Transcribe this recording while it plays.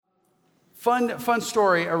Fun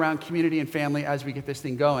story around community and family as we get this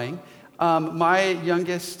thing going. My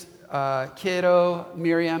youngest kiddo,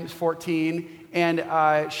 Miriam, is 14,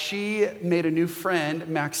 and she made a new friend,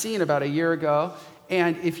 Maxine, about a year ago.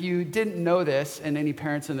 And if you didn't know this, and any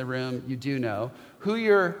parents in the room, you do know, who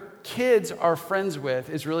your kids are friends with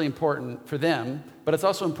is really important for them, but it's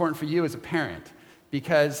also important for you as a parent.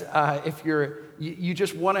 Because if you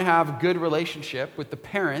just want to have a good relationship with the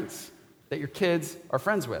parents that your kids are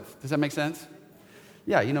friends with. Does that make sense?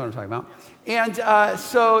 Yeah, you know what I'm talking about. And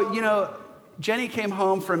so, Jenny came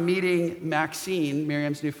home from meeting Maxine,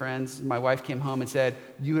 Miriam's new friends. My wife came home and said,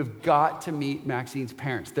 you have got to meet Maxine's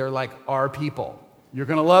parents. They're like our people. You're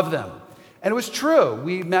going to love them. And it was true.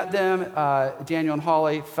 We met them, Daniel and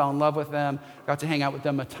Holly, fell in love with them, got to hang out with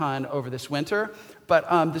them a ton over this winter. But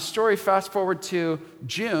the story, fast forward to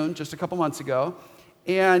June, just a couple months ago,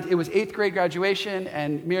 and it was 8th grade graduation,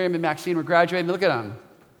 and Miriam and Maxine were graduating. Look at them.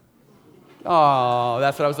 Oh,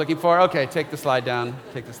 that's what I was looking for. Okay, take the slide down.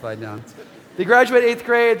 They graduate 8th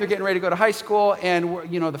grade. They're getting ready to go to high school,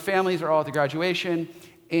 and the families are all at the graduation.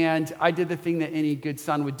 And I did the thing that any good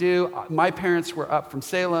son would do. My parents were up from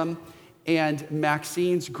Salem, and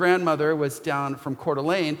Maxine's grandmother was down from Coeur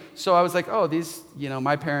d'Alene. So I was like, oh, these,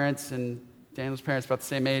 my parents and Daniel's parents about the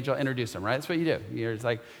same age, I'll introduce them, right? That's what you do. You're just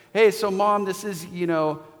like, hey, so Mom, this is,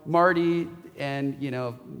 Marty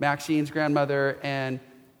and, Maxine's grandmother, and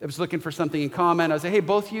I was looking for something in common. I was like, hey,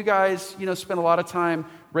 both you guys, spent a lot of time,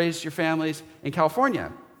 raised your families in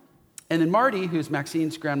California. And then Marty, who's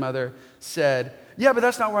Maxine's grandmother, said, yeah, but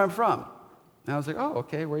that's not where I'm from. And I was like, oh,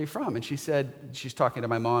 okay, where are you from? And she said, she's talking to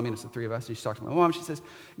my mom, it's the three of us, and she's talking to my mom. She says,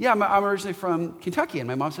 yeah, I'm originally from Kentucky. And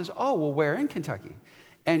my mom says, oh, well, where in Kentucky?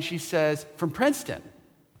 And she says, from Princeton.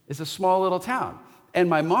 It's a small little town. And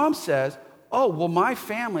my mom says, oh, well, my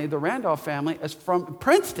family, the Randolph family, is from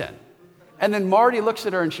Princeton. And then Marty looks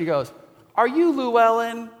at her and she goes, are you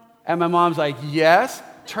Llewellyn? And my mom's like, yes.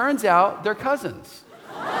 Turns out they're cousins.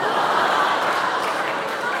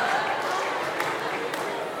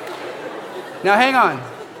 Now, hang on.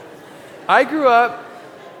 I grew up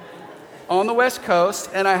on the West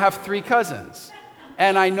Coast, and I have 3 cousins,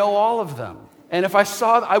 and I know all of them. And if I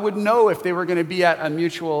saw, I would know if they were going to be at a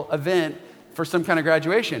mutual event for some kind of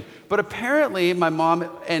graduation. But apparently, my mom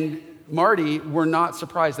and Marty were not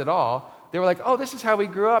surprised at all. They were like, oh, this is how we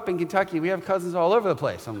grew up in Kentucky. We have cousins all over the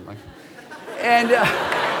place. I'm like,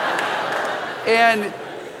 and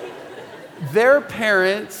their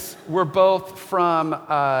parents were both from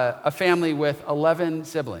a family with 11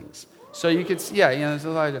 siblings. So you could, there's a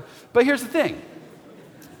lot of, but here's the thing.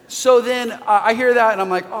 So then I hear that and I'm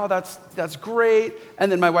like, oh, that's great.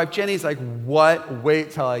 And then my wife Jenny's like, what?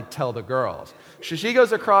 Wait till I tell the girls. So she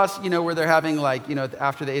goes across, where they're having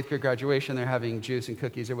after the 8th grade graduation, they're having juice and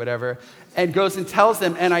cookies or whatever, and goes and tells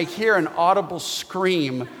them, and I hear an audible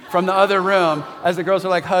scream from the other room as the girls are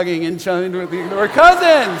like hugging and showing we're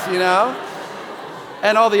cousins,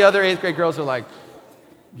 And all the other 8th grade girls are like,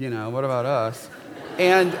 what about us?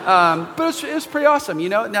 And, but it was pretty awesome,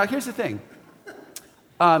 Now, here's the thing.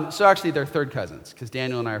 So actually, they're third cousins, because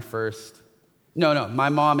Daniel and I are first. No, my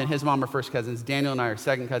mom and his mom are first cousins. Daniel and I are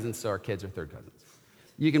second cousins, so our kids are third cousins.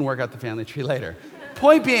 You can work out the family tree later.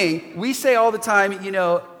 Point being, we say all the time,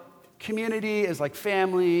 community is like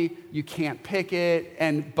family. You can't pick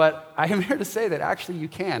it. But I am here to say that actually you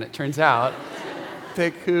can, it turns out.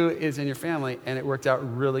 Pick who is in your family, and it worked out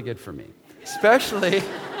really good for me. Especially,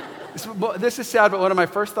 this is sad, but one of my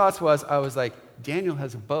first thoughts was, I was like, Daniel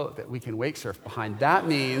has a boat that we can wake surf behind. That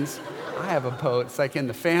means I have a boat. It's like in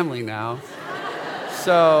the family now.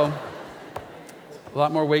 So, a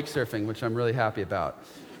lot more wake surfing, which I'm really happy about.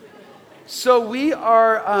 So we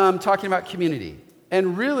are talking about community.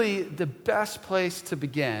 And really, the best place to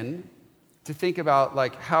begin to think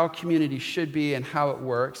about how community should be and how it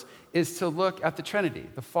works is to look at the Trinity,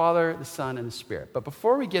 the Father, the Son, and the Spirit. But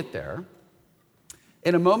before we get there,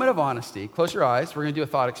 in a moment of honesty, close your eyes. We're going to do a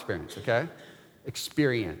thought experience, okay?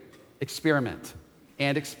 Experiment,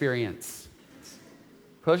 and experience.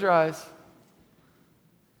 Close your eyes.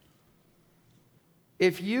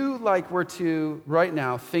 If you were to right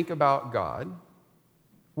now think about God,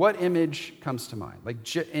 what image comes to mind?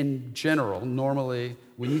 In general, normally,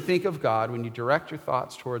 when you think of God, when you direct your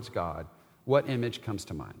thoughts towards God, what image comes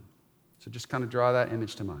to mind? So just kind of draw that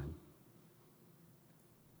image to mind.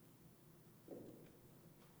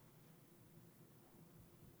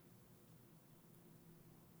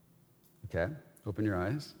 Okay, open your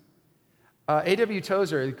eyes. A.W.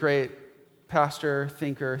 Tozer, the great pastor,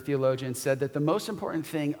 thinker, theologian, said that the most important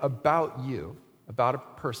thing about you, about a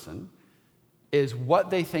person, is what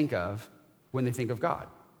they think of when they think of God.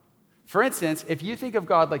 For instance, if you think of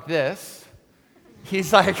God like this,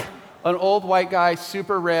 He's like an old white guy,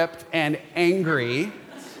 super ripped and angry.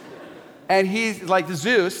 And he's like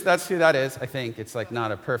Zeus, that's who that is, I think. It's like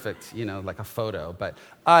not a perfect, like a photo. But,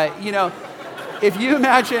 if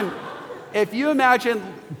you imagine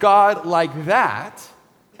God like that,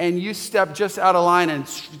 and you step just out of line and,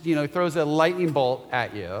 throws a lightning bolt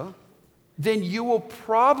at you, then you will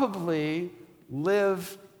probably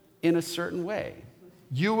live in a certain way.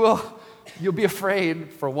 You'll be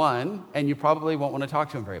afraid, for one, and you probably won't want to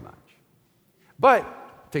talk to him very much.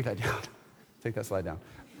 But, take that down. Take that slide down.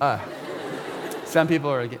 Some people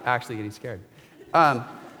are actually getting scared.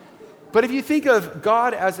 But if you think of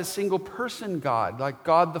God as a single person God, like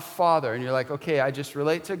God the Father, and you're like, okay, I just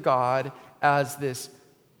relate to God as this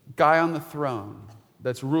guy on the throne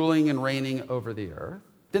that's ruling and reigning over the earth,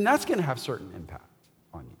 then that's going to have certain impact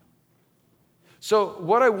on you. So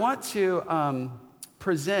what I want to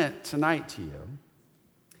present tonight to you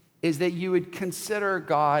is that you would consider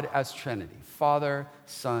God as Trinity, Father,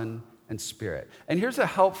 Son, and Spirit. And here's a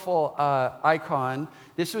helpful icon.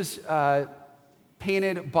 This was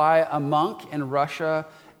painted by a monk in Russia,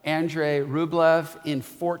 Andrei Rublev, in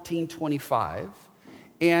 1425.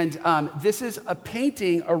 And this is a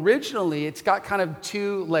painting, originally, it's got kind of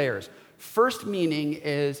two layers. First meaning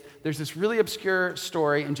is there's this really obscure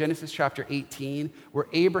story in Genesis chapter 18 where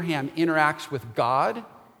Abraham interacts with God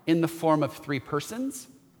in the form of three persons.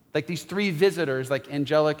 Like these three visitors, like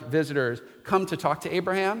angelic visitors, come to talk to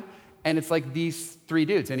Abraham. And it's like these three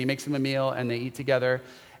dudes, and he makes them a meal, and they eat together.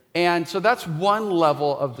 And so that's one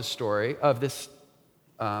level of the story, of this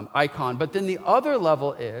icon. But then the other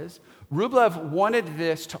level is, Rublev wanted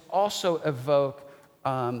this to also evoke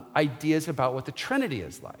ideas about what the Trinity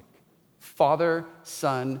is like. Father,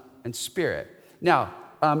 Son, and Spirit. Now,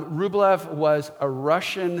 Rublev was a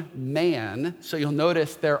Russian man, so you'll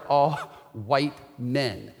notice they're all white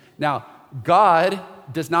men. Now, God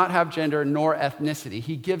does not have gender nor ethnicity.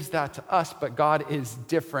 He gives that to us, but God is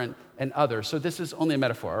different and other. So this is only a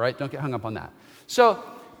metaphor, all right? Don't get hung up on that. So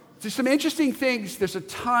there's some interesting things. There's a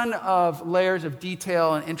ton of layers of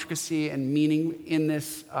detail and intricacy and meaning in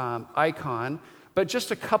this icon, but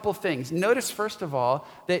just a couple things. Notice, first of all,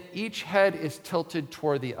 that each head is tilted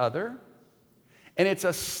toward the other, and it's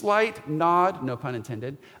a slight nod, no pun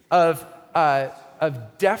intended, of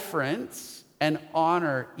deference and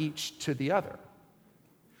honor each to the other.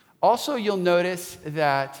 Also, you'll notice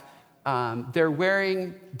that they're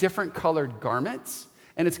wearing different colored garments,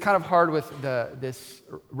 and it's kind of hard with this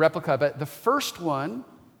replica, but the first one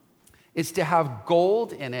is to have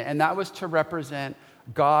gold in it, and that was to represent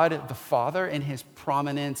God the Father in his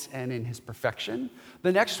prominence and in his perfection.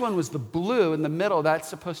 The next one was the blue in the middle. That's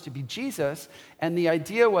supposed to be Jesus, and the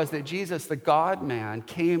idea was that Jesus, the God-man,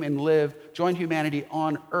 came and lived, joined humanity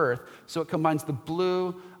on earth, so it combines the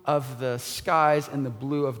blue of the skies and the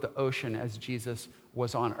blue of the ocean as Jesus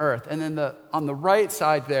was on earth. And then on the right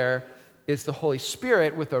side there is the Holy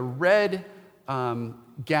Spirit with a red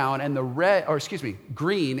gown and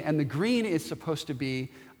green. And the green is supposed to be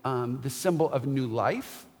the symbol of new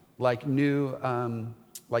life, like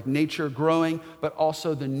nature growing, but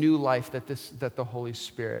also the new life that the Holy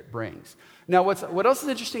Spirit brings. Now, what else is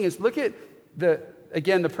interesting is look at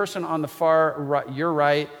the person on the far right, your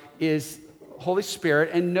right, is Holy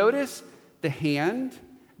Spirit, and notice the hand.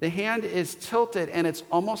 The hand is tilted, and it's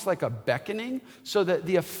almost like a beckoning, so that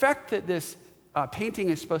the effect that this painting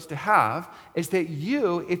is supposed to have is that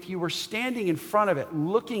you, if you were standing in front of it,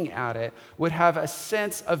 looking at it, would have a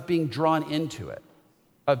sense of being drawn into it,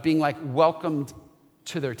 of being like welcomed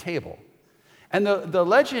to their table. And the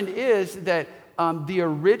legend is that the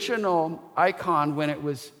original icon, when it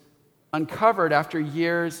was uncovered after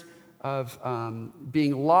years of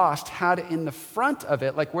being lost, had in the front of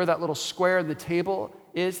it, like where that little square in the table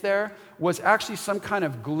is there, was actually some kind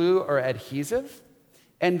of glue or adhesive.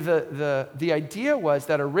 And the idea was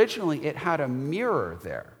that originally it had a mirror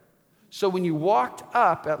there. So when you walked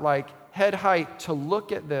up at like head height to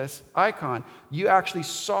look at this icon, you actually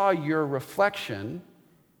saw your reflection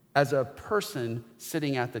as a person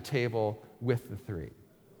sitting at the table with the three.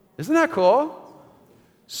 Isn't that cool?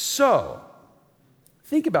 So,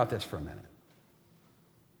 think about this for a minute.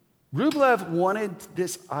 Rublev wanted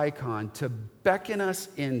this icon to beckon us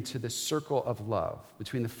into the circle of love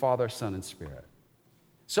between the Father, Son, and Spirit.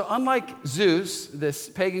 So unlike Zeus, this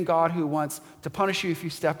pagan god who wants to punish you if you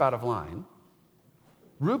step out of line,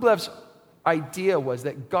 Rublev's idea was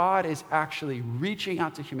that God is actually reaching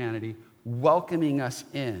out to humanity, welcoming us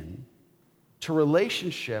in to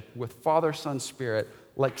relationship with Father, Son, Spirit,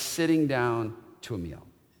 like sitting down to a meal.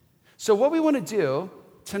 So what we want to do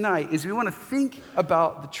tonight is we want to think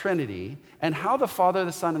about the Trinity and how the Father,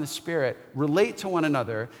 the Son, and the Spirit relate to one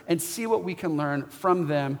another and see what we can learn from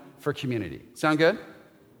them for community. Sound good?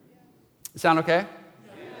 Sound okay?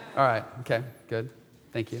 Yeah. All right. Okay, good.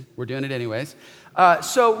 Thank you. We're doing it anyways.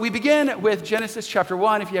 So we begin with Genesis chapter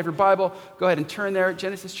 1. If you have your Bible, go ahead and turn there.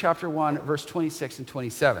 Genesis chapter 1, verse 26 and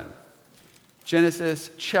 27.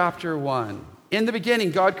 Genesis chapter 1. In the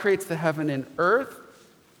beginning, God creates the heaven and earth.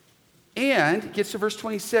 And it gets to verse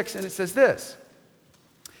 26, and it says this.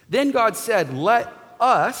 Then God said, let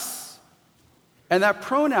us, and that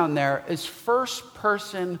pronoun there is first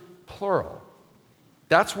person plural.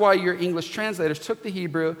 That's why your English translators took the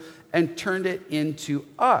Hebrew and turned it into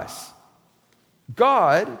us.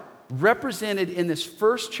 God, represented in this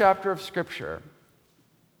first chapter of Scripture,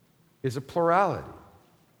 is a plurality.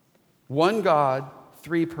 One God,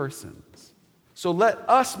 three persons. So let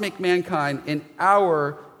us make mankind in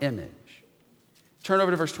our image. Turn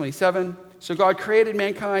over to verse 27. So God created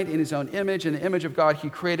mankind in his own image. In the image of God, he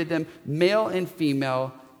created them. Male and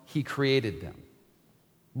female, he created them.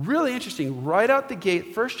 Really interesting. Right out the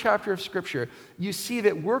gate, first chapter of Scripture, you see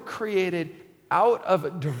that we're created out of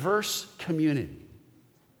a diverse community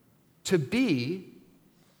to be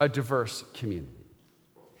a diverse community.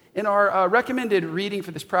 In our recommended reading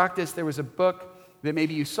for this practice, there was a book that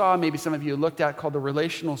maybe you saw, maybe some of you looked at, called The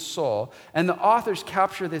Relational Soul. And the authors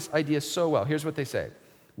capture this idea so well. Here's what they say.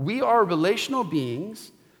 We are relational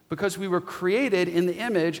beings because we were created in the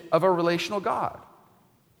image of a relational God.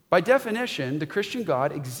 By definition, the Christian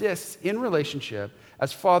God exists in relationship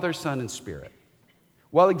as Father, Son, and Spirit.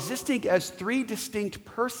 While existing as three distinct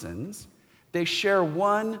persons, they share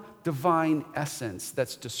one divine essence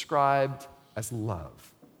that's described as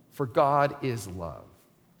love. For God is love.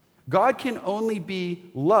 God can only be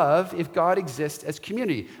love if God exists as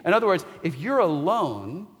community. In other words, if you're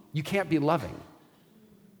alone, you can't be loving.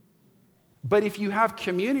 But if you have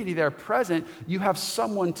community there present, you have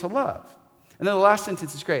someone to love. And then the last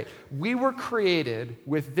sentence is great. We were created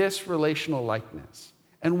with this relational likeness,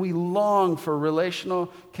 and we long for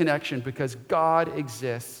relational connection because God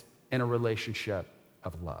exists in a relationship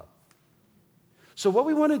of love. So what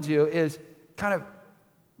we want to do is kind of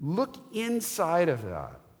look inside of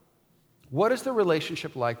that. What is the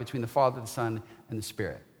relationship like between the Father, the Son, and the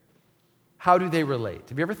Spirit? How do they relate?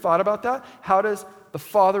 Have you ever thought about that? How does the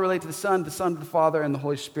Father relate to the Son to the Father, and the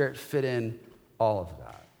Holy Spirit fit in all of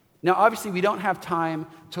that? Now, obviously, we don't have time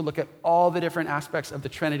to look at all the different aspects of the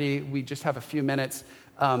Trinity. We just have a few minutes,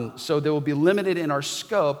 so they will be limited in our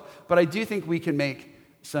scope, but I do think we can make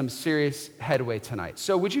some serious headway tonight.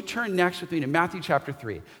 So would you turn next with me to Matthew chapter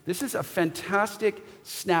 3? This is a fantastic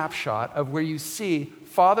snapshot of where you see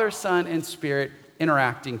Father, Son, and Spirit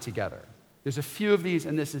interacting together. There's a few of these,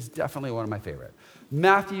 and this is definitely one of my favorite.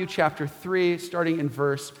 Matthew chapter 3, starting in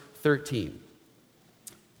verse 13.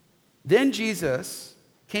 Then Jesus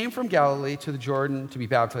came from Galilee to the Jordan to be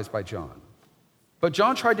baptized by John. But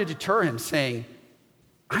John tried to deter him, saying,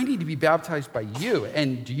 I need to be baptized by you,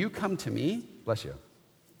 and do you come to me? Bless you.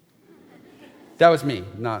 That was me,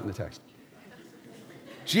 not in the text.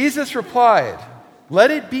 Jesus replied, let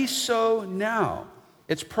it be so now.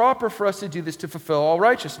 It's proper for us to do this to fulfill all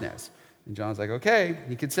righteousness. And John's like, okay,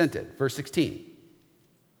 he consented. Verse 16.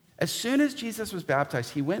 As soon as Jesus was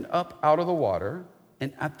baptized, he went up out of the water,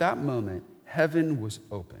 and at that moment, heaven was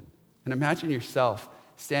open. And imagine yourself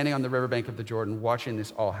standing on the riverbank of the Jordan watching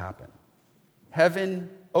this all happen. Heaven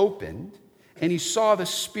opened, and he saw the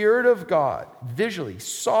Spirit of God, visually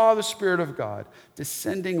saw the Spirit of God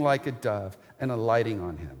descending like a dove and alighting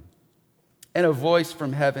on him. And a voice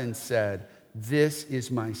from heaven said, this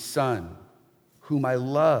is my Son, whom I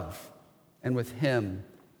love, and with him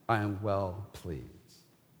I am well pleased.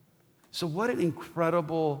 So what an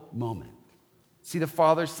incredible moment. See the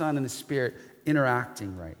Father, Son, and the Spirit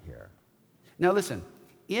interacting right here. Now listen,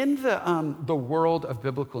 in the world of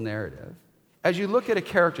biblical narrative, as you look at a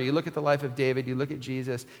character, you look at the life of David, you look at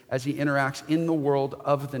Jesus as he interacts in the world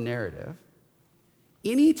of the narrative,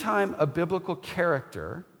 anytime a biblical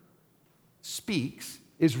character speaks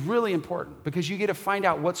is really important because you get to find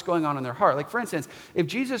out what's going on in their heart. Like, for instance, if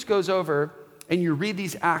Jesus goes over and you read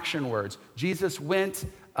these action words, Jesus went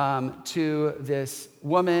to this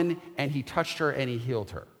woman and he touched her and he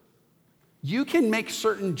healed her. You can make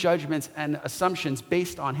certain judgments and assumptions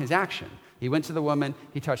based on his action. He went to the woman,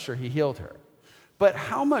 he touched her, he healed her. But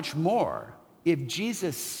how much more if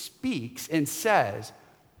Jesus speaks and says,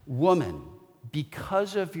 woman,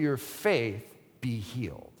 because of your faith, be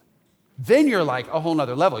healed. Then you're like a whole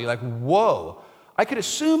nother level. You're like, whoa, I could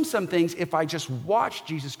assume some things if I just watched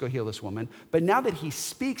Jesus go heal this woman, but now that he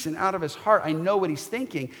speaks and out of his heart, I know what he's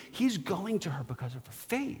thinking. He's going to her because of her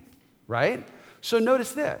faith, right? So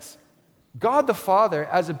notice this. God the Father,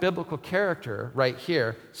 as a biblical character right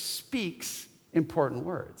here, speaks important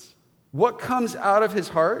words. What comes out of his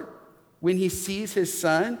heart when he sees his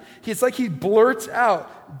son? It's like he blurts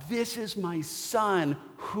out, "This is my son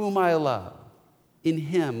whom I love. In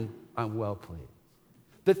him I'm well pleased."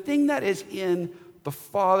 The thing that is in the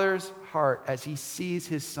Father's heart as he sees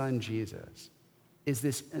his son Jesus is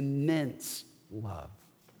this immense love,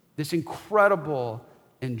 this incredible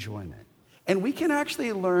enjoyment. And we can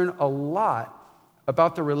actually learn a lot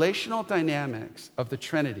about the relational dynamics of the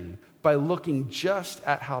Trinity by looking just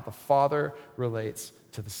at how the Father relates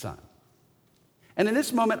to the Son. And in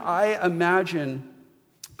this moment, I imagine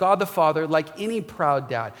God the Father, like any proud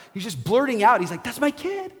dad, he's just blurting out. He's like, "That's my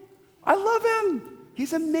kid. I love him.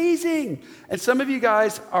 He's amazing." And some of you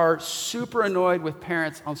guys are super annoyed with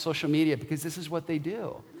parents on social media because this is what they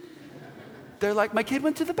do. They're like, "My kid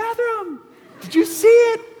went to the bathroom. Did you see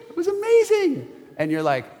it? It was amazing." And you're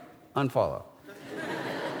like, "Unfollow."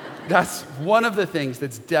 That's one of the things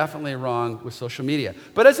that's definitely wrong with social media.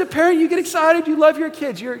 But as a parent, you get excited. You love your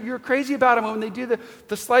kids. You're crazy about them. When they do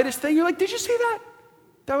the slightest thing, you're like, "Did you see that?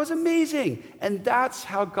 That was amazing." And that's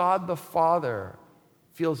how God the Father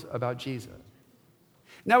feels about Jesus.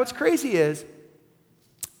 Now, what's crazy is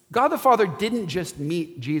God the Father didn't just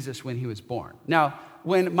meet Jesus when he was born. Now,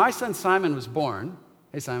 when my son Simon was born,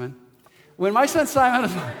 hey, Simon. When my son Simon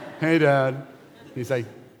was born, "Hey, Dad." He's like,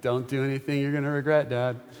 "Don't do anything you're going to regret,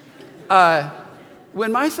 Dad."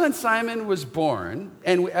 When my son Simon was born,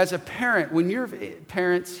 and as a parent, when you're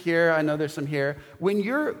parents here, I know there's some here, when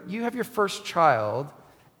you have your first child,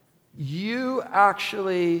 you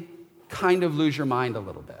actually kind of lose your mind a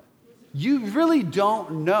little bit. You really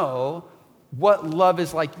don't know what love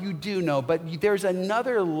is like. You do know, but there's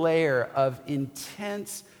another layer of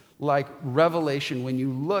intense, revelation when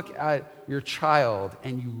you look at your child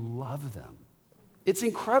and you love them. It's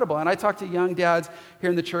incredible. And I talk to young dads here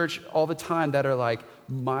in the church all the time that are like,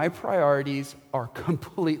 "My priorities are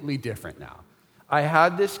completely different now. I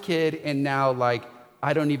had this kid, and now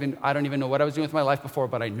I don't even know what I was doing with my life before,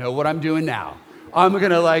 but I know what I'm doing now. I'm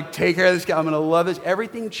going to take care of this guy. I'm going to love this."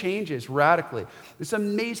 Everything changes radically. It's an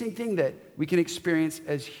amazing thing that we can experience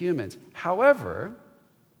as humans. However,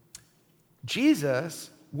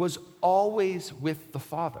 Jesus was always with the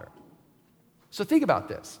Father. So think about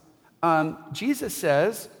this. Jesus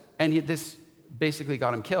says, and this basically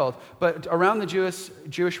got him killed, but around the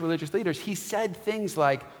Jewish religious leaders, he said things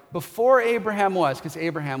like, before Abraham was, because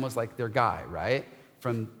Abraham was their guy, right?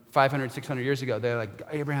 From 500, 600 years ago, they're like,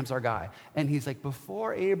 "Abraham's our guy." And he's like,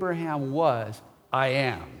 "Before Abraham was, I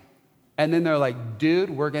am." And then they're like, "Dude,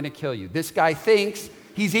 we're going to kill you. This guy thinks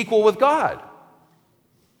he's equal with God."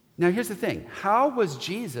 Now, here's the thing. How was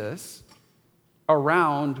Jesus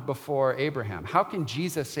around before Abraham? How can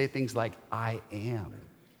Jesus say things like, "I am"?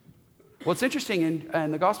 Well, it's interesting.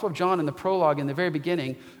 In the Gospel of John, in the prologue, in the very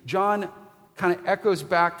beginning, John kind of echoes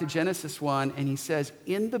back to Genesis 1, and he says,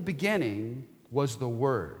 "In the beginning was the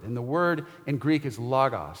Word." And the word in Greek is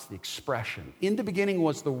logos, the expression. In the beginning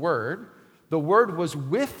was the Word. The Word was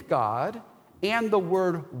with God, and the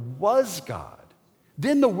Word was God.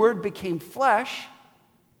 Then the Word became flesh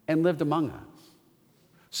and lived among us.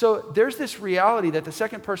 So there's this reality that the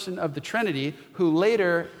second person of the Trinity, who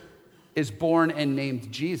later is born and named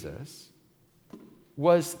Jesus,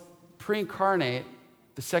 was pre-incarnate,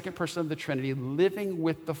 the second person of the Trinity, living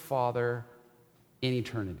with the Father in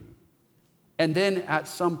eternity. And then at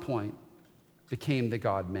some point became the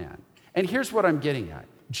God-man. And here's what I'm getting at.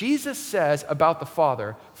 Jesus says about the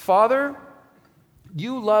Father, "Father,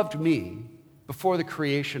 you loved me before the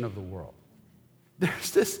creation of the world."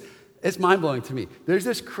 There's this, it's mind-blowing to me. There's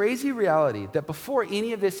this crazy reality that before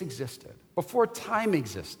any of this existed, before time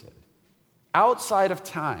existed, outside of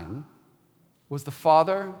time was the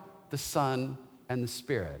Father, the Son, and the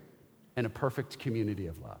Spirit in a perfect community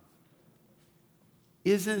of love.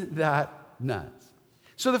 Isn't that nuts?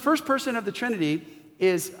 So the first person of the Trinity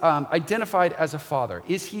is identified as a father.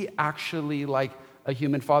 Is he actually like a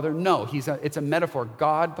human father? No, it's a metaphor.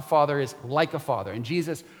 God the Father is like a father, and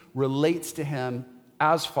Jesus relates to him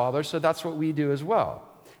as father, so that's what we do as well.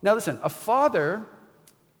 Now listen, a father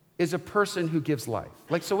is a person who gives life.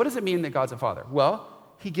 So what does it mean that God's a father? Well,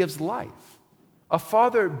 he gives life. A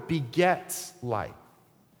father begets life.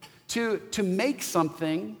 To make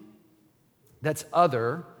something that's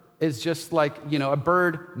other is just like, a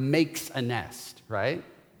bird makes a nest, right?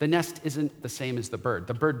 The nest isn't the same as the bird.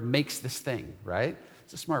 The bird makes this thing, right?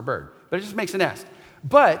 It's a smart bird, but it just makes a nest.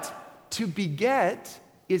 But to beget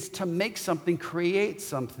is to make something, create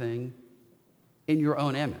something in your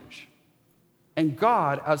own image. And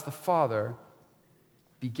God, as the Father,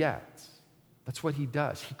 begets. That's what he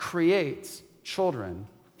does. He creates children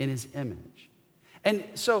in his image. And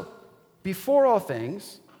so, before all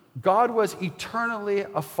things, God was eternally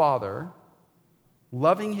a father,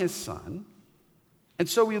 loving his son. And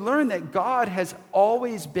so we learn that God has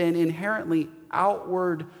always been inherently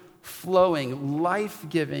outward flowing,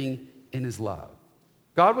 life-giving in his love.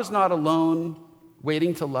 God was not alone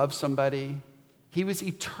waiting to love somebody. He was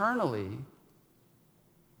eternally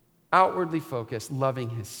outwardly focused, loving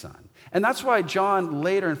his son. And that's why John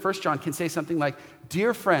later in 1 John can say something like,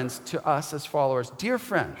 "Dear friends," to us as followers, "Dear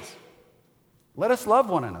friends, let us love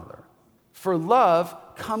one another. For love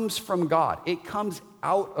comes from God. It comes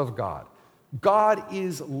out of God. God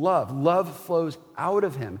is love. Love flows out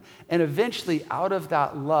of him. And eventually, out of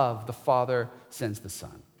that love, the Father sends the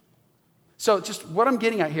Son." So just what I'm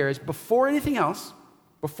getting at here is before anything else,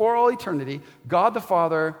 before all eternity, God the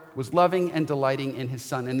Father was loving and delighting in his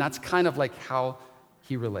Son. And that's kind of like how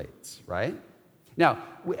he relates, right? Now,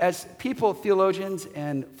 as people, theologians,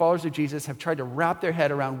 and followers of Jesus have tried to wrap their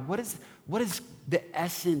head around what is the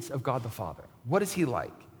essence of God the Father? What is he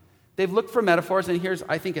like? They've looked for metaphors, and here's,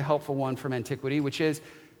 I think, a helpful one from antiquity, which is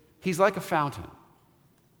he's like a fountain.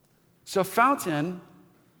 So a fountain,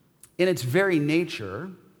 in its very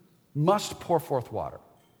nature, must pour forth water.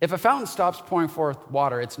 If a fountain stops pouring forth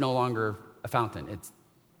water, it's no longer a fountain. It's,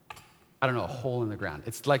 I don't know, a hole in the ground.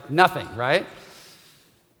 It's like nothing, right?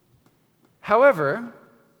 However,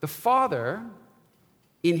 the Father,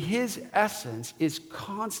 in his essence, is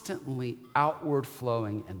constantly outward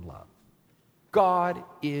flowing in love. God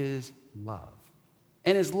is love.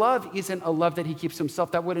 And his love isn't a love that he keeps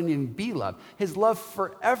himself. That wouldn't even be love. His love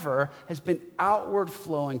forever has been outward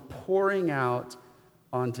flowing, pouring out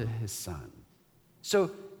onto his Son.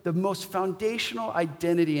 So the most foundational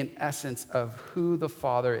identity and essence of who the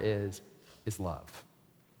Father is love.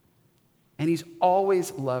 And he's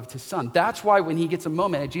always loved his Son. That's why when he gets a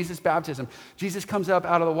moment at Jesus' baptism, Jesus comes up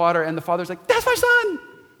out of the water and the Father's like, "That's my Son.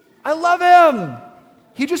 I love him."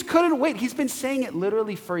 He just couldn't wait. He's been saying it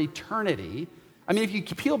literally for eternity. I mean, if you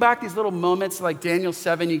peel back these little moments like Daniel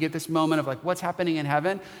 7, you get this moment of like what's happening in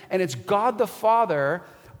heaven. And it's God the Father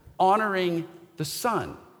honoring the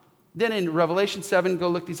Son. Then in Revelation 7, go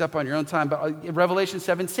look these up on your own time, but in Revelation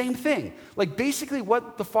 7, same thing. Like basically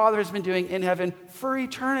what the Father has been doing in heaven for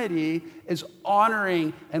eternity is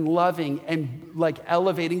honoring and loving and like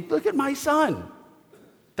elevating. Look at my Son.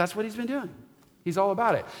 That's what he's been doing. He's all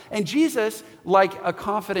about it. And Jesus, like a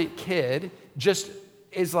confident kid, just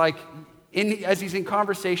is like, as he's in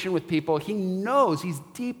conversation with people, he knows, he's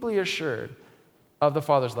deeply assured of the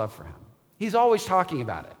Father's love for him. He's always talking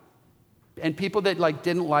about it. And people that like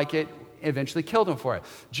didn't like it eventually killed him for it.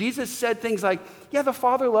 Jesus said things like, yeah, the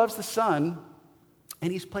Father loves the Son,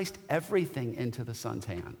 and he's placed everything into the Son's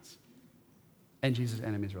hands. And Jesus'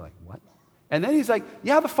 enemies were like, what? And then he's like,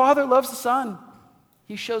 yeah, the Father loves the Son.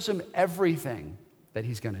 He shows him everything that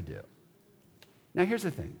he's going to do. Now, here's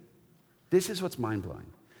the thing. This is what's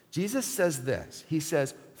mind-blowing. Jesus says this. He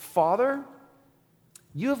says, Father,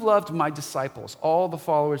 you have loved my disciples, all the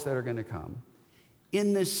followers that are going to come,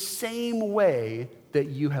 in the same way that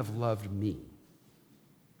you have loved me.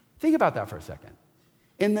 Think about that for a second.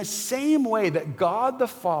 In the same way that God the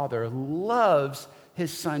Father loves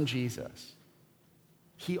his Son Jesus,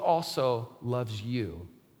 he also loves you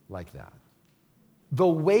like that. The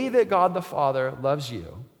way that God the Father loves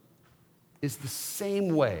you is the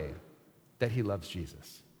same way that he loves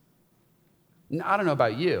Jesus. Now, I don't know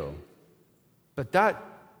about you, but that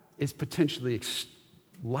is potentially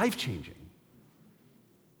life-changing.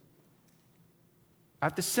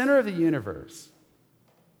 At the center of the universe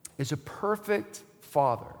is a perfect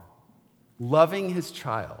father loving his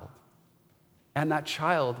child, and that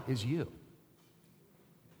child is you.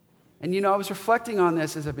 And I was reflecting on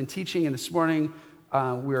this as I've been teaching, and this morning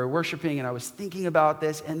we were worshiping, and I was thinking about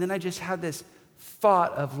this, and then I just had this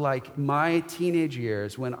thought of like my teenage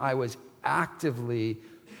years when I was actively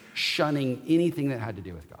shunning anything that had to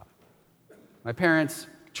do with God. My parents,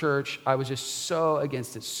 church, I was just so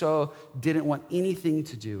against it, so didn't want anything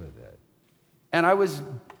to do with it. And I was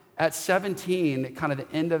at 17, at kind of the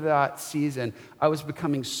end of that season, I was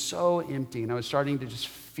becoming so empty, and I was starting to just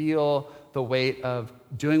feel the weight of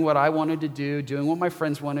doing what I wanted to do, doing what my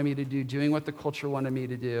friends wanted me to do, doing what the culture wanted me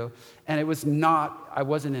to do. And I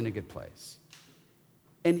wasn't in a good place.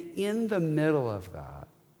 And in the middle of that,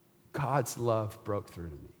 God's love broke through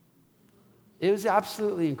to me. It was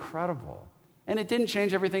absolutely incredible. And it didn't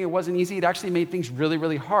change everything. It wasn't easy. It actually made things really,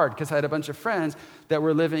 really hard because I had a bunch of friends that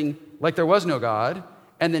were living like there was no God.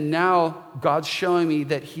 And then now God's showing me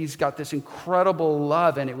that he's got this incredible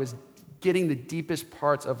love, and it was getting the deepest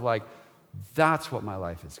parts of like, that's what my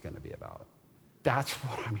life is going to be about. That's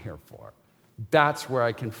what I'm here for. That's where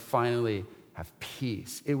I can finally have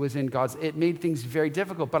peace. It was in God's, it made things very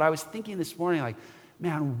difficult. But I was thinking this morning, like,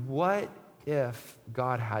 man, what if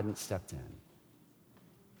God hadn't stepped in?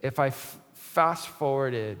 If I fast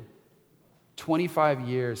forwarded 25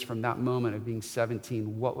 years from that moment of being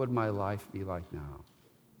 17, what would my life be like now?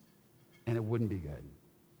 And it wouldn't be good.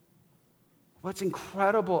 What's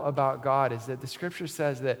incredible about God is that the scripture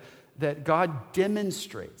says that God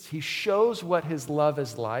demonstrates, he shows what his love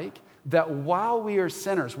is like, that while we are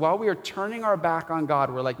sinners, while we are turning our back on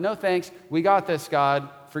God, we're like, no thanks, we got this, God,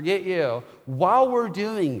 forget you. While we're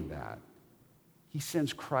doing that, he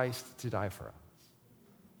sends Christ to die for us.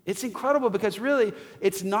 It's incredible because really,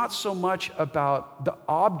 it's not so much about the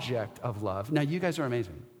object of love. Now, you guys are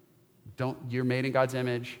amazing. You're made in God's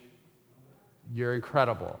image. You're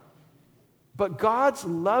incredible. But God's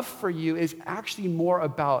love for you is actually more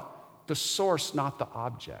about the source, not the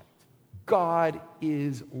object. God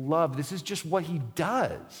is love. This is just what he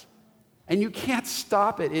does. And you can't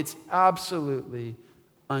stop it. It's absolutely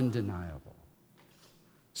undeniable.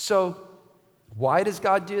 So, why does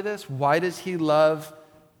God do this? Why does he love?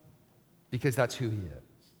 Because that's who he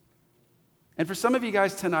is. And for some of you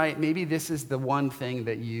guys tonight, maybe this is the one thing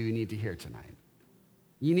that you need to hear tonight.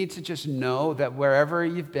 You need to just know that wherever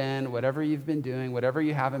you've been, whatever you've been doing, whatever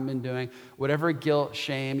you haven't been doing, whatever guilt,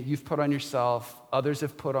 shame you've put on yourself, others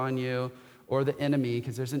have put on you, or the enemy,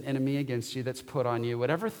 because there's an enemy against you that's put on you,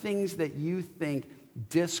 whatever things that you think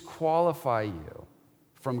disqualify you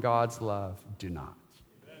from God's love, do not.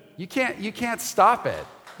 You can't stop it.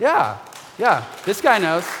 Yeah. This guy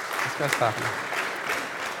knows. This guy's stopping.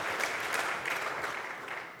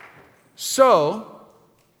 So,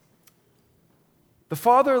 the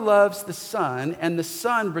Father loves the Son, and the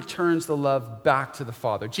Son returns the love back to the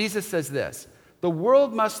Father. Jesus says this, the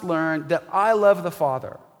world must learn that I love the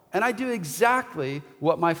Father, and I do exactly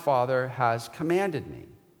what my Father has commanded me.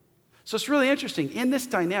 So it's really interesting. In this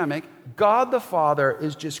dynamic, God the Father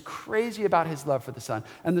is just crazy about his love for the Son,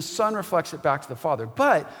 and the Son reflects it back to the Father.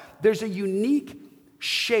 But there's a unique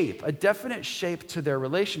shape, a definite shape to their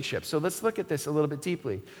relationship. So let's look at this a little bit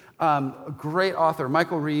deeply. A great author,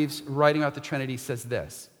 Michael Reeves, writing about the Trinity, says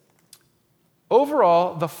this.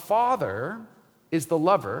 Overall, the Father is the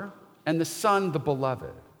lover and the Son the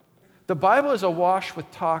beloved. The Bible is awash with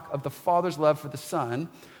talk of the Father's love for the Son,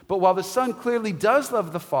 but while the Son clearly does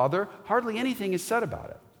love the Father, hardly anything is said about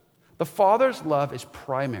it. The Father's love is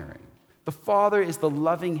primary. The Father is the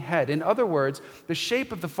loving head. In other words, the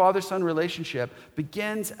shape of the Father-Son relationship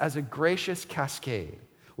begins as a gracious cascade,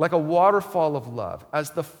 like a waterfall of love.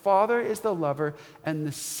 As the Father is the lover and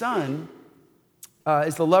the Son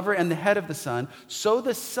is the lover and the head of the Son, so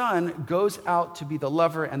the Son goes out to be the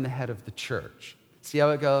lover and the head of the church. See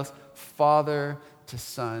how it goes? Father to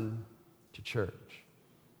Son to church.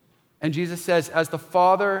 And Jesus says, as the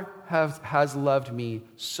Father has loved me,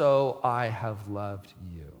 so I have loved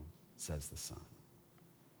you, says the Son.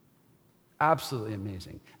 Absolutely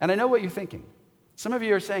amazing. And I know what you're thinking. Some of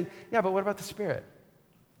you are saying, yeah, but what about the Spirit?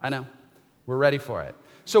 I know. We're ready for it.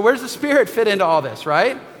 So where's the Spirit fit into all this,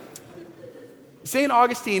 right? St.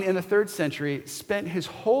 Augustine in the 3rd century spent his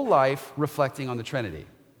whole life reflecting on the Trinity.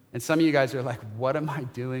 And some of you guys are like, what am I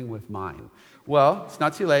doing with mine? Well, it's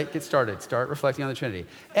not too late. Get started. Start reflecting on the Trinity.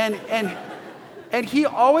 And he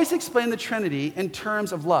always explained the Trinity in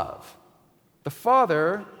terms of love. The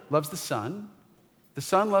Father loves the Son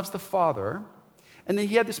loves the Father, and then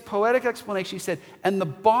he had this poetic explanation. He said, and the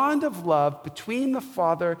bond of love between the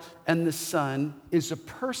Father and the Son is a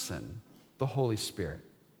person, the Holy Spirit.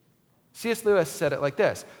 C.S. Lewis said it like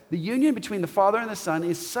this, the union between the Father and the Son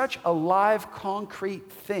is such a live,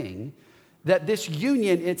 concrete thing that this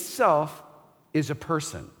union itself is a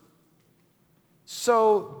person.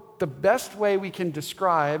 So the best way we can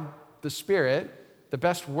describe the Spirit, the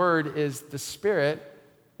best word is the Spirit,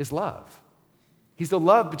 is love. He's the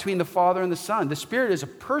love between the Father and the Son. The Spirit is a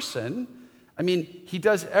person. I mean, he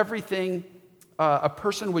does everything a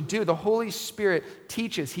person would do. The Holy Spirit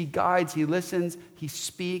teaches, he guides, he listens, he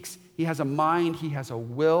speaks, he has a mind, he has a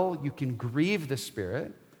will. You can grieve the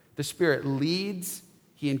Spirit. The Spirit leads,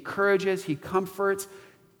 he encourages, he comforts.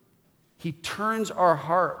 He turns our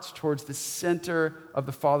hearts towards the center of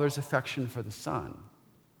the Father's affection for the Son.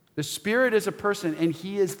 The Spirit is a person, and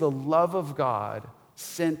he is the love of God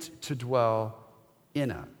sent to dwell in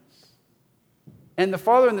us. And the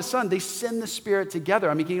Father and the Son, they send the Spirit together.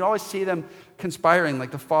 I mean, you can always see them conspiring,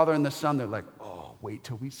 like the Father and the Son. They're like, oh, wait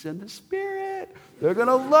till we send the Spirit. They're going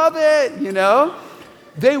to love it, you know?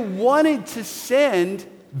 They wanted to send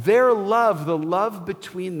their love, the love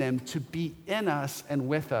between them, to be in us and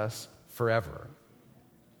with us forever.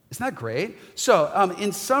 Isn't that great? So,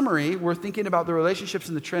 in summary, we're thinking about the relationships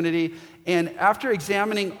in the Trinity, and after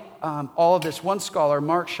examining all of this, one scholar,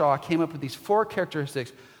 Mark Shaw, came up with these 4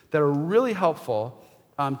 characteristics that are really helpful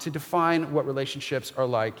to define what relationships are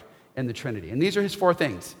like in the Trinity. And these are his 4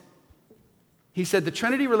 things. He said the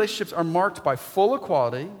Trinity relationships are marked by full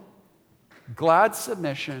equality, glad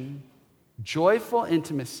submission, joyful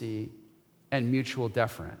intimacy, and mutual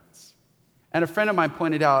deference. And a friend of mine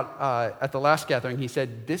pointed out at the last gathering, he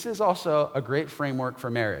said, this is also a great framework for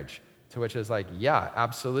marriage. To which I was like, yeah,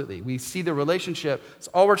 absolutely. We see the relationship.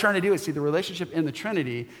 So all we're trying to do is see the relationship in the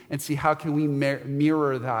Trinity and see how can we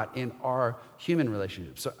mirror that in our human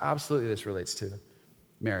relationships. So absolutely this relates to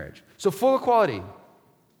marriage. So full equality.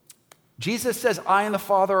 Jesus says, I and the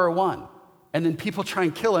Father are one. And then people try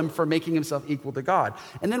and kill him for making himself equal to God.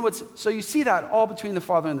 And then so you see that all between the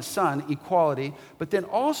Father and the Son, equality. But then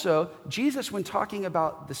also, Jesus, when talking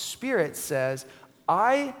about the Spirit, says,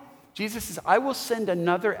 Jesus says, I will send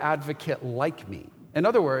another advocate like me. In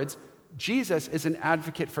other words, Jesus is an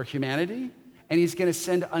advocate for humanity, and he's going to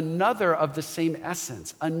send another of the same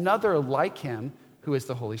essence, another like him, who is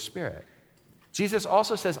the Holy Spirit. Jesus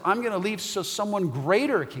also says, I'm going to leave so someone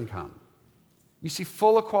greater can come. You see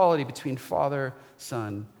full equality between Father,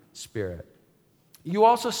 Son, Spirit. You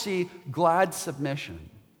also see glad submission.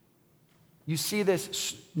 You see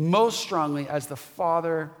this most strongly as the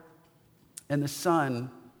Father and the Son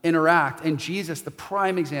interact. And Jesus, the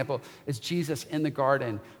prime example, is Jesus in the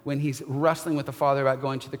garden when he's wrestling with the Father about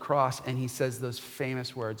going to the cross, and he says those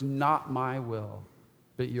famous words, not my will,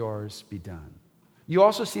 but yours be done. You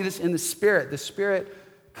also see this in the Spirit. The Spirit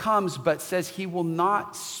comes but says he will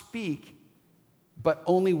not speak but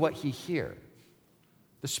only what he hears.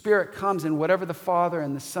 The Spirit comes, and whatever the Father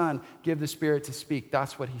and the Son give the Spirit to speak,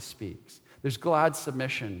 that's what he speaks. There's glad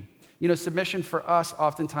submission. You know, submission for us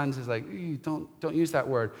oftentimes is like, don't use that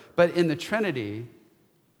word. But in the Trinity,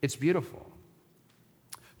 it's beautiful.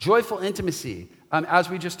 Joyful intimacy. As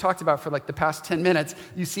we just talked about for like the past 10 minutes,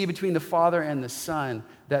 you see between the Father and the Son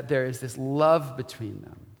that there is this love between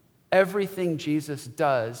them. Everything Jesus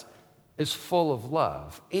does is full of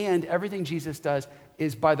love. And everything Jesus does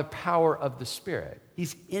is by the power of the Spirit.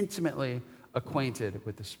 He's intimately acquainted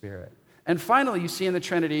with the Spirit. And finally, you see in the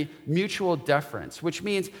Trinity mutual deference, which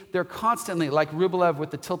means they're constantly, like Rublev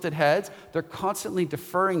with the tilted heads, they're constantly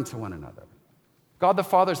deferring to one another. God the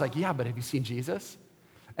Father is like, yeah, but have you seen Jesus?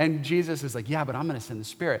 And Jesus is like, yeah, but I'm going to send the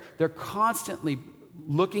Spirit. They're constantly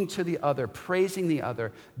looking to the other, praising the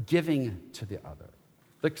other, giving to the other.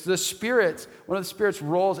 The Spirit, one of the Spirit's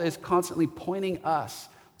roles is constantly pointing us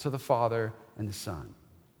to the Father and the Son.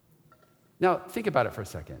 Now, think about it for a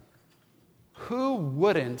second. Who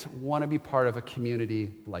wouldn't want to be part of a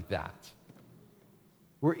community like that?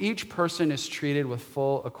 Where each person is treated with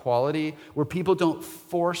full equality, where people don't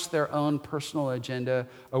force their own personal agenda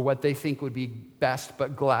or what they think would be best,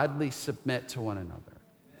 but gladly submit to one another.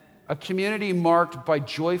 A community marked by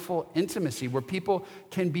joyful intimacy, where people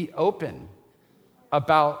can be open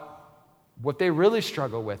about what they really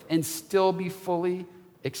struggle with and still be fully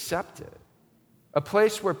accepted. A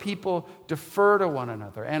place where people defer to one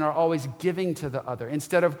another and are always giving to the other.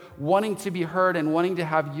 Instead of wanting to be heard and wanting to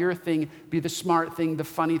have your thing be the smart thing, the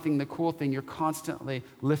funny thing, the cool thing, you're constantly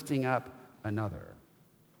lifting up another.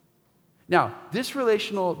 Now, this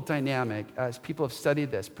relational dynamic, as people have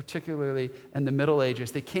studied this, particularly in the Middle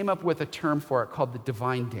Ages, they came up with a term for it called the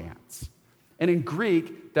divine dance. And in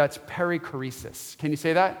Greek, that's perichoresis. Can you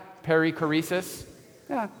say that? Perichoresis?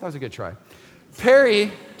 Yeah, that was a good try.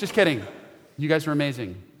 Just kidding. You guys were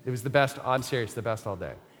amazing. It was the best. I'm serious, the best all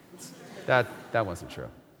day. That wasn't true.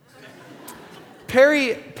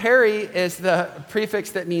 Peri is the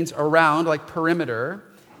prefix that means around, like perimeter.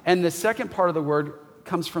 And the second part of the word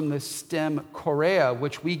comes from the stem chorea,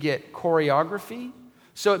 which we get choreography.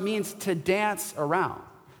 So it means to dance around.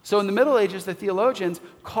 So in the Middle Ages, the theologians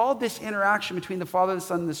called this interaction between the Father, the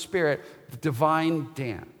Son, and the Spirit the divine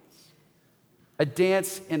dance. A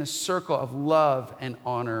dance in a circle of love and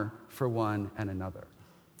honor for one and another.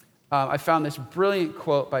 I found this brilliant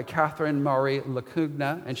quote by Catherine Maury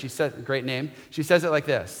Lacugna, and she said, great name. She says it like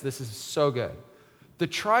this. This is so good. The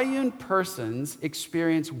triune persons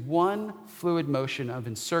experience one fluid motion of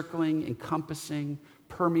encircling, encompassing,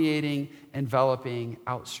 permeating, enveloping,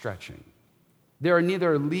 outstretching. There are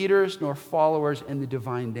neither leaders nor followers in the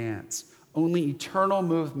divine dance, only eternal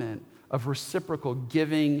movement of reciprocal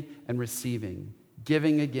giving and receiving,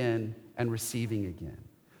 giving again and receiving again.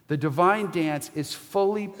 The divine dance is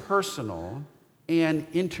fully personal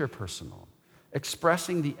and interpersonal,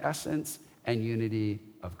 expressing the essence and unity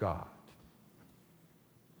of God.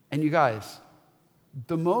 And you guys,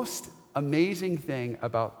 the most amazing thing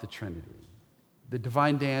about the Trinity, the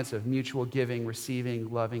divine dance of mutual giving,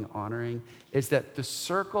 receiving, loving, honoring, is that the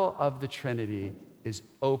circle of the Trinity is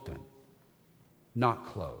open, not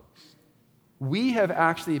closed. We have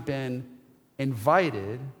actually been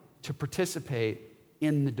invited to participate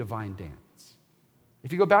in the divine dance.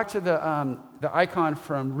 If you go back to the icon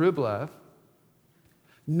from Rublev,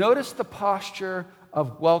 notice the posture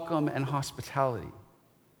of welcome and hospitality.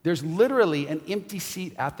 There's literally an empty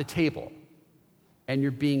seat at the table, and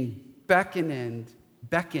you're being beckoned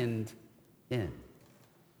in.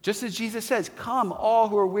 Just as Jesus says, "Come, all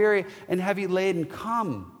who are weary and heavy laden,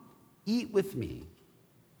 come, eat with me."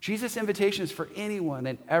 Jesus' invitation is for anyone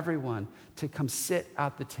and everyone to come sit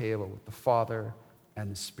at the table with the Father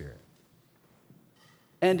and the Spirit.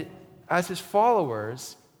 And as his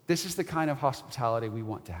followers, this is the kind of hospitality we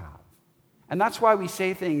want to have. And that's why we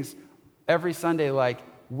say things every Sunday like,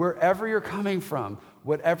 wherever you're coming from,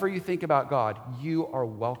 whatever you think about God, you are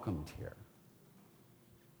welcomed here.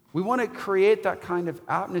 We want to create that kind of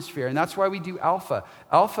atmosphere, and that's why we do Alpha.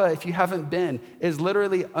 Alpha, if you haven't been, is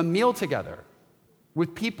literally a meal together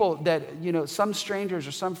with people that, some strangers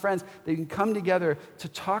or some friends, they can come together to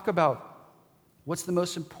talk about what's the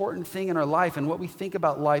most important thing in our life and what we think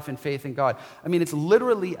about life and faith in God. I mean, it's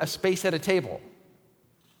literally a space at a table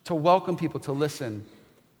to welcome people, to listen,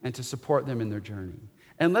 and to support them in their journey.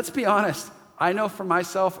 And let's be honest, I know for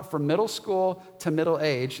myself, from middle school to middle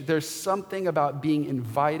age, there's something about being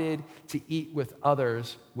invited to eat with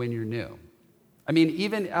others when you're new. I mean,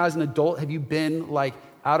 even as an adult, have you been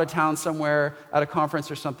out of town somewhere at a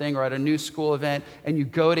conference or something, or at a new school event, and you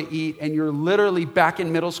go to eat and you're literally back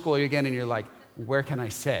in middle school again, and you're like, where can I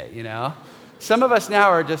say, Some of us now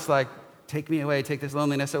are just like, take me away, take this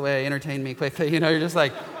loneliness away, entertain me quickly, you're just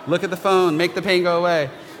like, look at the phone, make the pain go away.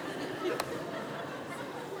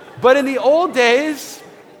 But in the old days,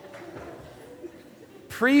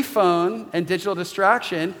 pre-phone and digital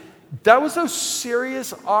distraction, that was a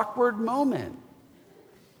serious, awkward moment.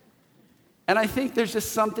 And I think there's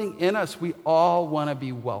just something in us. We all want to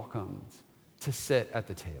be welcomed to sit at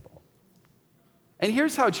the table. And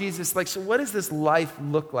here's how Jesus, so what does this life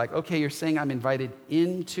look like? Okay, you're saying I'm invited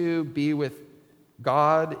in to be with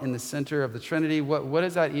God in the center of the Trinity. What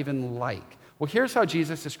is that even like? Well, here's how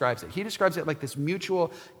Jesus describes it. He describes it like this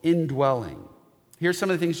mutual indwelling. Here's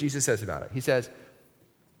some of the things Jesus says about it. He says,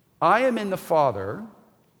 I am in the Father,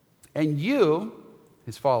 and you,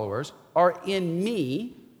 his followers, are in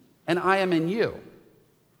me, and I am in you.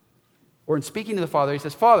 Or in speaking to the Father, he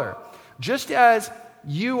says, Father, just as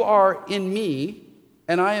you are in me,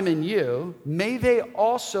 and I am in you, may they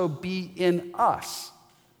also be in us,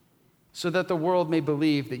 so that the world may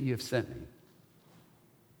believe that you have sent me.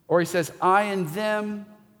 Or he says, I in them,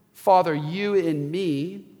 Father, you in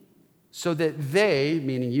me, so that they,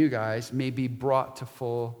 meaning you guys, may be brought to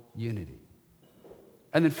full unity.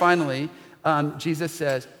 And then finally, Jesus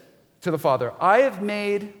says to the Father, I have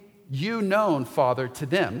made you known, Father, to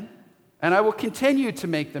them, and I will continue to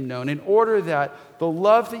make them known in order that the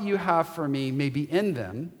love that you have for me may be in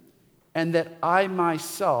them, and that I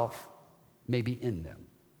myself may be in them.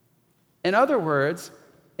 In other words,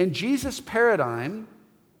 in Jesus' paradigm,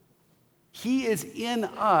 he is in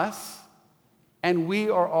us, and we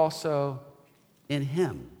are also in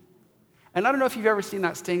him. And I don't know if you've ever seen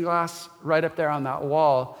that stained glass right up there on that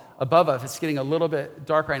wall above us. It's getting a little bit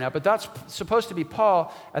dark right now, but that's supposed to be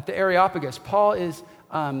Paul at the Areopagus. Paul is,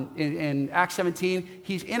 in Acts 17,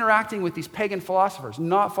 he's interacting with these pagan philosophers,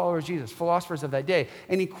 not followers of Jesus, philosophers of that day.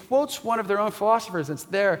 And he quotes one of their own philosophers that's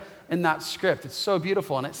there in that script. It's so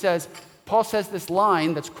beautiful. And it says, Paul says this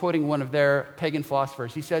line that's quoting one of their pagan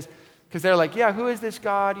philosophers. He says, because they're like, yeah, who is this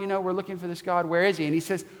God? We're looking for this God. Where is he? And he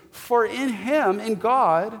says, for in him, in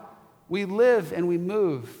God, we live and we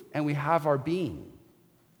move and we have our being.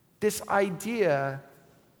 This idea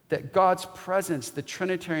that God's presence, the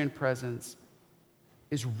Trinitarian presence,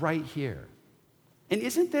 is right here. And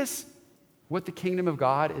isn't this what the kingdom of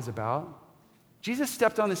God is about? Jesus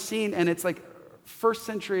stepped on the scene, and it's like first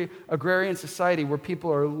century agrarian society where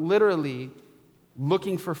people are literally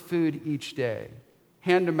looking for food each day,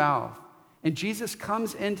 hand to mouth. And Jesus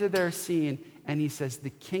comes into their scene and he says, the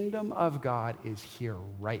kingdom of God is here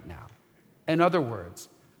right now. In other words,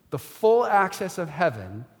 the full access of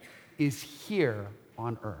heaven is here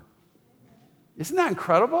on earth. Isn't that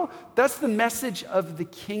incredible? That's the message of the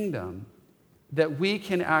kingdom, that we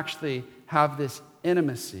can actually have this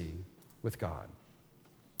intimacy with God.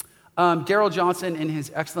 Darrell Johnson, in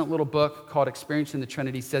his excellent little book called Experiencing the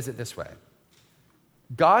Trinity, says it this way.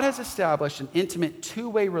 God has established an intimate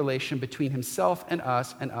two-way relation between himself and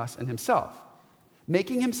us and himself,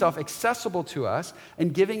 making himself accessible to us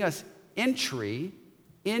and giving us entry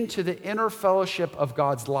into the inner fellowship of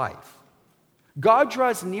God's life. God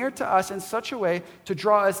draws near to us in such a way to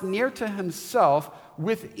draw us near to himself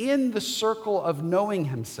within the circle of knowing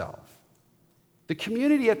himself. The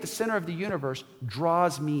community at the center of the universe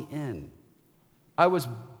draws me in. I was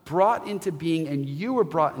brought into being, and you were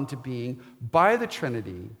brought into being by the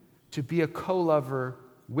Trinity to be a co-lover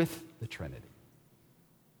with the Trinity.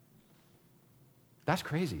 That's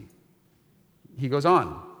crazy. He goes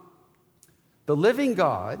on. The living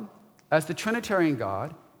God, as the Trinitarian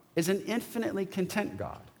God, is an infinitely content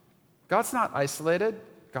God. God's not isolated.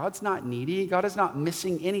 God's not needy. God is not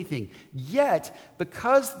missing anything. Yet,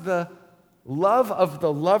 because the love of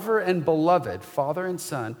the lover and beloved, Father and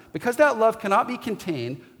Son, because that love cannot be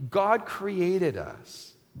contained, God created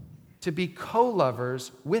us to be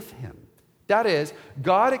co-lovers with him. That is,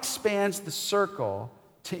 God expands the circle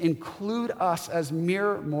to include us as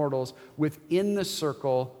mere mortals within the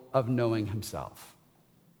circle of knowing himself.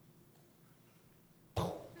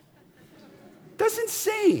 That's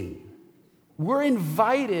insane. We're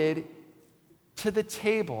invited to the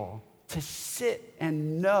table to sit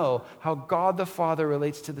and know how God the Father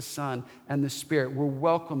relates to the Son and the Spirit. We're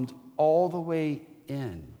welcomed all the way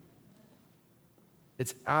in.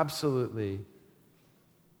 It's absolutely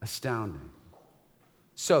astounding.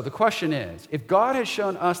 So the question is, if God has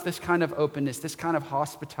shown us this kind of openness, this kind of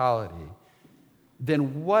hospitality,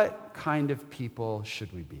 then what kind of people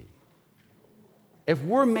should we be? If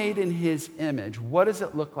we're made in his image, what does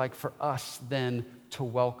it look like for us then to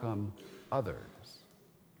welcome others?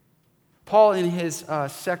 Paul, in his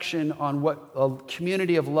section on what a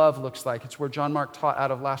community of love looks like, it's where John Mark taught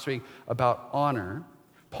out of last week about honor.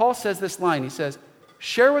 Paul says this line, he says,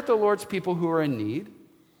 share with the Lord's people who are in need,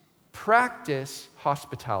 practice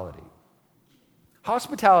hospitality.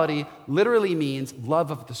 Hospitality literally means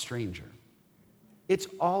love of the stranger. It's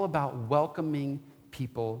all about welcoming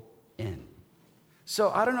people in. So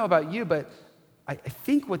I don't know about you, but I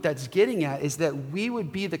think what that's getting at is that we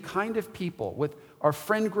would be the kind of people with our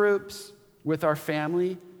friend groups, with our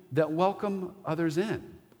family, that welcome others in.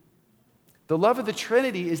 The love of the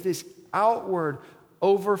Trinity is this outward,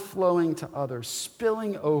 overflowing to others,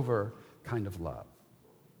 spilling over kind of love.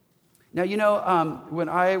 Now, you know, when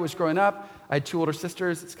I was growing up, I had two older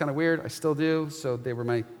sisters. It's kind of weird. I still do. So they were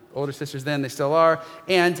my older sisters then. They still are.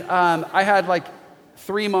 And I had like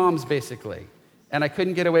 3 moms, basically. And I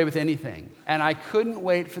couldn't get away with anything. And I couldn't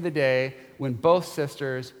wait for the day when both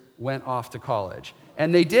sisters went off to college.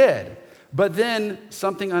 And they did. But then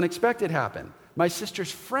something unexpected happened. My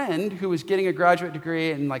sister's friend, who was getting a graduate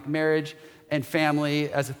degree in like marriage and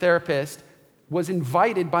family as a therapist, was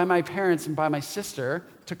invited by my parents and by my sister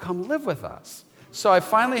to come live with us. So I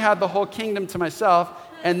finally had the whole kingdom to myself,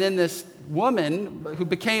 and then this woman who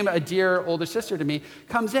became a dear older sister to me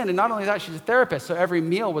comes in, and not only that, she's a therapist, so every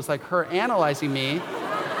meal was like her analyzing me,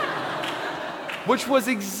 which was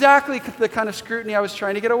exactly the kind of scrutiny I was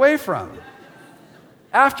trying to get away from.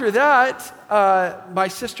 After that, my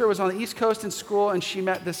sister was on the East Coast in school, and she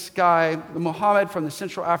met this guy, Mohammed from the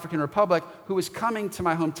Central African Republic, who was coming to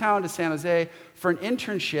my hometown, to San Jose, for an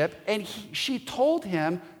internship, and she told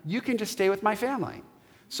him, you can just stay with my family.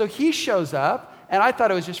 So he shows up, and I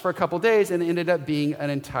thought it was just for a couple days, and it ended up being an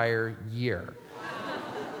entire year.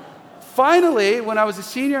 Finally, when I was a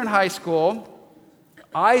senior in high school,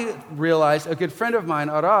 I realized a good friend of mine,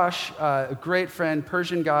 Arash, a great friend,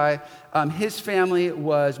 Persian guy, his family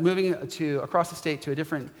was moving across the state to a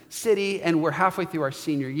different city, and we're halfway through our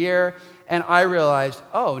senior year, and I realized,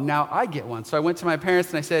 oh, now I get one. So I went to my parents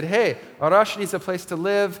and I said, hey, Arash needs a place to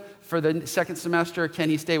live for the second semester. Can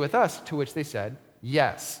he stay with us? To which they said,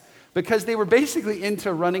 yes. Because they were basically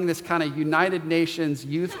into running this kind of United Nations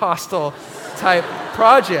youth hostel type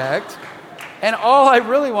project, and all I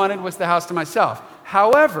really wanted was the house to myself.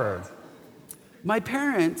 However, my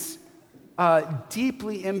parents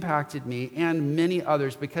deeply impacted me and many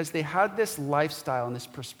others because they had this lifestyle and this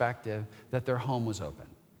perspective that their home was open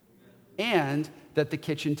and that the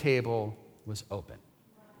kitchen table was open.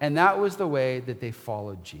 And that was the way that they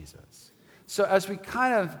followed Jesus. So as we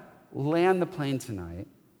kind of land the plane tonight,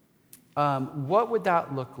 what would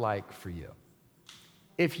that look like for you?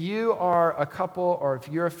 If you are a couple or if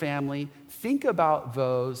you're a family, think about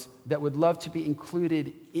those that would love to be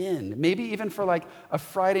included in. Maybe even for like a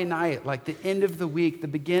Friday night, like the end of the week, the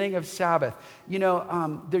beginning of Sabbath.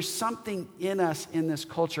 There's something in us in this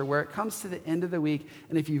culture where it comes to the end of the week,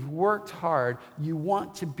 and if you've worked hard, you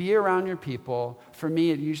want to be around your people. For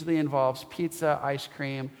me, it usually involves pizza, ice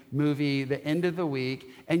cream, movie, the end of the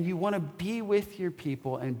week, and you want to be with your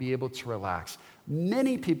people and be able to relax.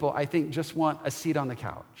 Many people, I think, just want a seat on the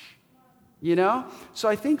couch. So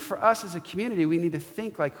I think for us as a community, we need to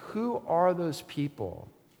think like, who are those people?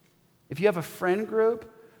 If you have a friend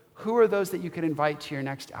group, who are those that you could invite to your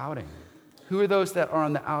next outing? Who are those that are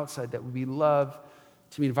on the outside that we love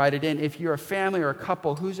to be invited in? If you're a family or a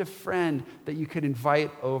couple, who's a friend that you could invite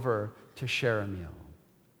over to share a meal?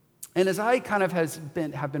 And as I kind of have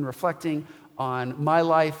been reflecting on my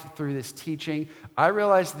life through this teaching, I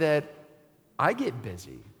realized that I get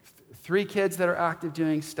busy. 3 kids that are active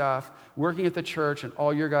doing stuff, working at the church, and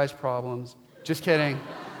all your guys' problems. Just kidding.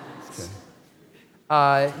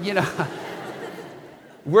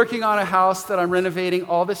 Working on a house that I'm renovating,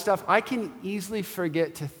 all this stuff. I can easily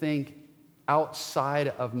forget to think outside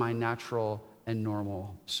of my natural and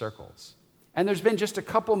normal circles. And there's been just a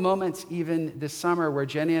couple moments even this summer where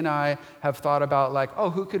Jenny and I have thought about like,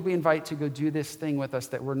 who could we invite to go do this thing with us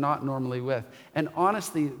that we're not normally with? And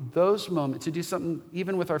honestly, those moments, to do something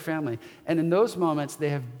even with our family, and in those moments, they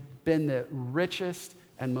have been the richest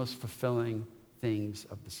and most fulfilling things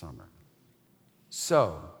of the summer.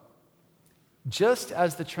 So, just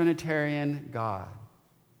as the Trinitarian God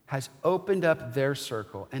has opened up their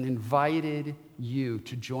circle and invited you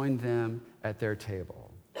to join them at their table,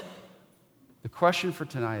 the question for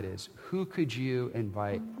tonight is, who could you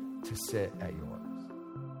invite to sit at yours?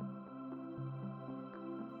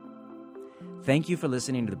 Thank you for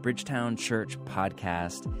listening to the Bridgetown Church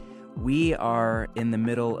podcast. We are in the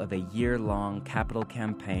middle of a year-long capital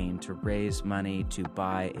campaign to raise money to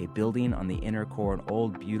buy a building on the inner core, an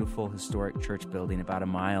old, beautiful, historic church building about a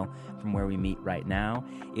mile from where we meet right now.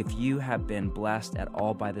 If you have been blessed at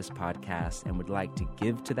all by this podcast and would like to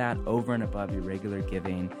give to that over and above your regular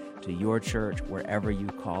giving to your church, wherever you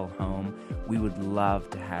call home, we would love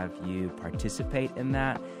to have you participate in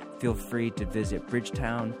that. Feel free to visit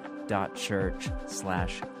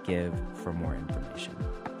bridgetown.church/give for more information.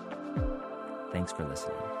 Thanks for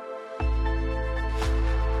listening.